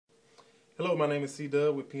Hello, my name is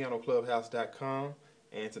C-Dub with PianoClubhouse.com,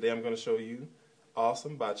 and today I'm going to show you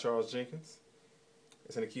Awesome by Charles Jenkins.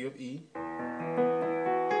 It's in the key of E,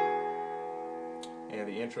 and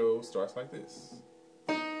the intro starts like this.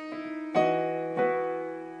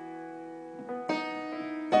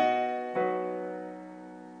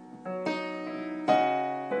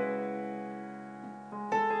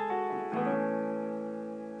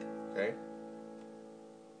 Okay,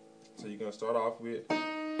 so you're going to start off with,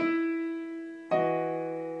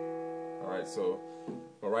 alright, so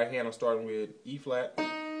my right hand I'm starting with E flat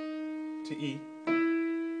to E,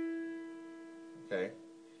 okay,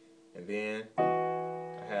 and then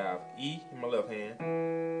I have E in my left hand,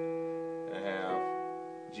 and I have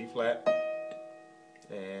G flat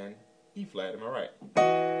and E flat in my right.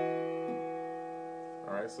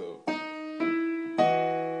 Alright, so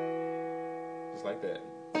just like that.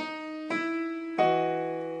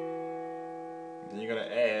 Then you're going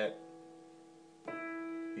to add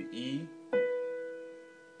the E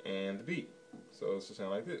and the B. So it's just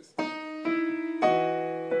sound like this.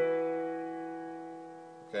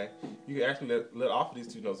 Okay? You can actually let off of these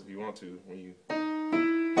two notes if you want to, when you,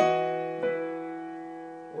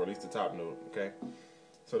 or at least the top note. Okay?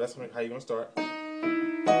 So that's how you're going to start. You're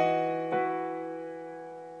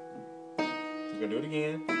going to do it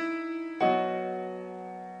again.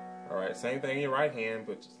 Alright, same thing in your right hand,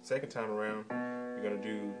 but second time around, you're going to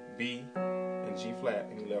do B and G flat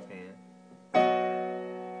in your left hand.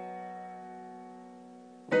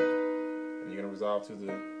 And you're going to resolve to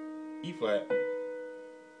the E flat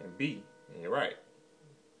and B in your right.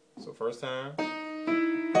 So first time,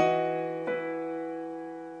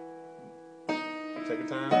 second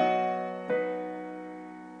time,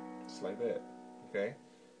 just like that. Okay?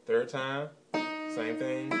 Third time, same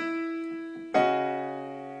thing.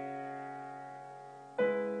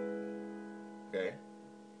 Okay?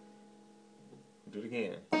 Do it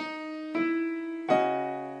again.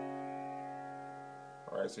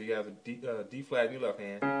 Alright, so you have the D flat in your left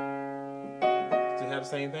hand. Still have the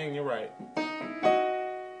same thing in your right.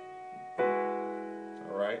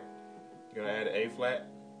 Alright, you're going to add an A flat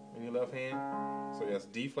in your left hand. So that's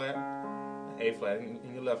D flat and A flat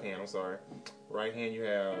in your left hand, I'm sorry. Right hand you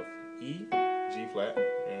have E, G flat,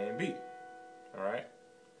 and B. Alright,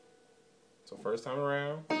 so first time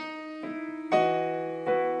around.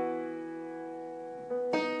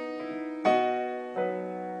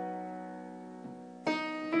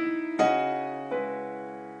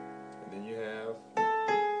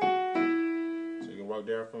 Walk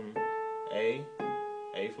down from A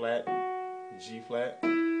flat, G flat,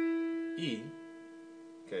 E.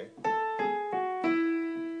 Okay.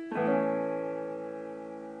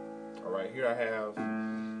 Alright, here I have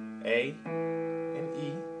A and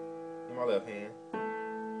E in my left hand,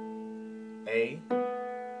 A,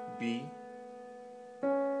 B,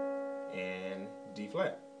 and D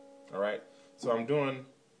flat. Alright, so I'm doing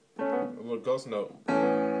a little ghost note.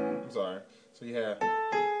 I'm sorry. So you have,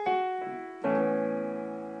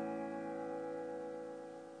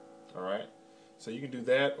 alright, so you can do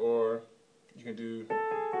that, or you can do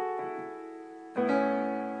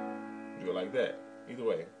it like that. Either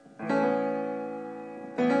way.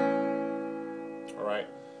 Alright,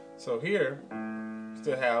 so here,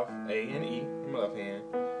 still have A and E in my left hand,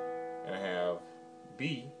 and I have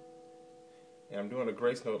B, and I'm doing a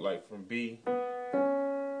grace note like from B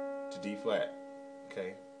to D flat.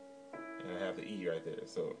 Okay, and I have the E right there,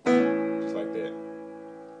 so just like that.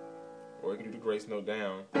 Or you can do the grace note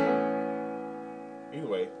down. Either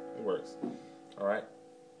way, it works. Alright?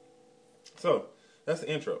 So, that's the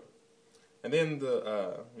intro. And then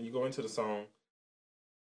when you go into the song,